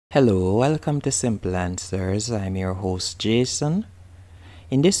Hello, welcome to Simple Answers. I'm your host Jason.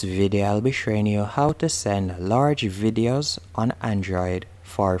 In this video, I'll be showing you how to send large videos on Android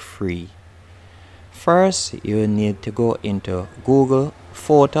for free. First, you need to go into Google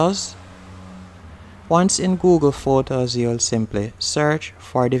Photos. Once in Google Photos, you'll simply search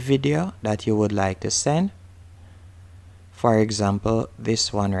for the video that you would like to send. For example,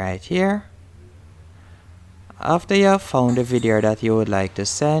 this one right here. After you have found the video that you would like to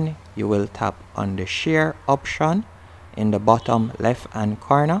send, you will tap on the share option in the bottom left hand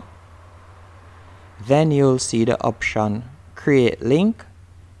corner. Then you'll see the option create link.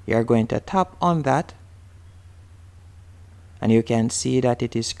 You're going to tap on that and you can see that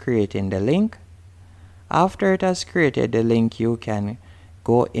it is creating the link. After it has created the link, you can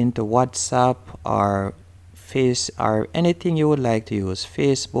go into WhatsApp or anything you would like to use,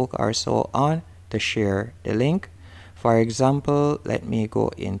 Facebook or so on, to share the link. For example, let me go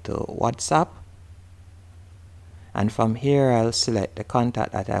into WhatsApp, and from here I'll select the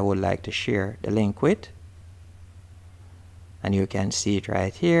contact that I would like to share the link with, and you can see it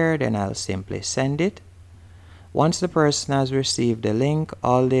right here. Then I'll simply send it. Once the person has received the link,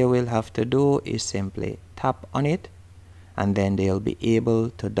 all they will have to do is simply tap on it and then they'll be able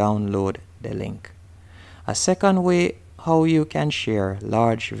to download the link. A second way how you can share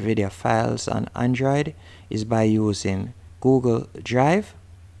large video files on Android is by using Google Drive.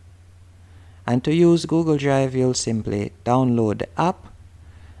 And to use Google Drive, you'll simply download the app,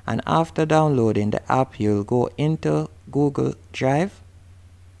 and after downloading the app, you'll go into Google Drive.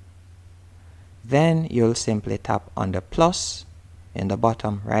 Then you'll simply tap on the plus in the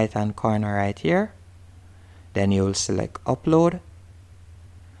bottom right hand corner right here. Then you'll select upload.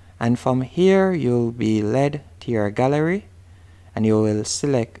 And from here, you'll be led to your gallery and you will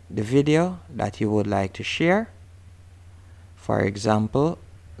select the video that you would like to share. For example,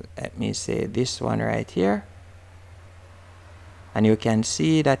 let me say this one right here. And you can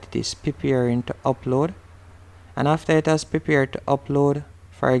see that it is preparing to upload. And after it has prepared to upload,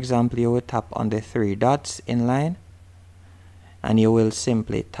 for example, you will tap on the three dots in line and you will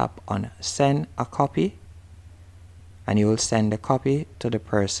simply tap on send a copy. And you will send the copy to the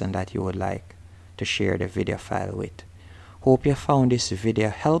person that you would like to share the video file with. Hope you found this video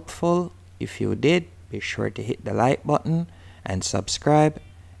helpful. If you did, be sure to hit the like button and subscribe,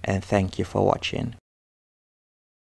 and thank you for watching.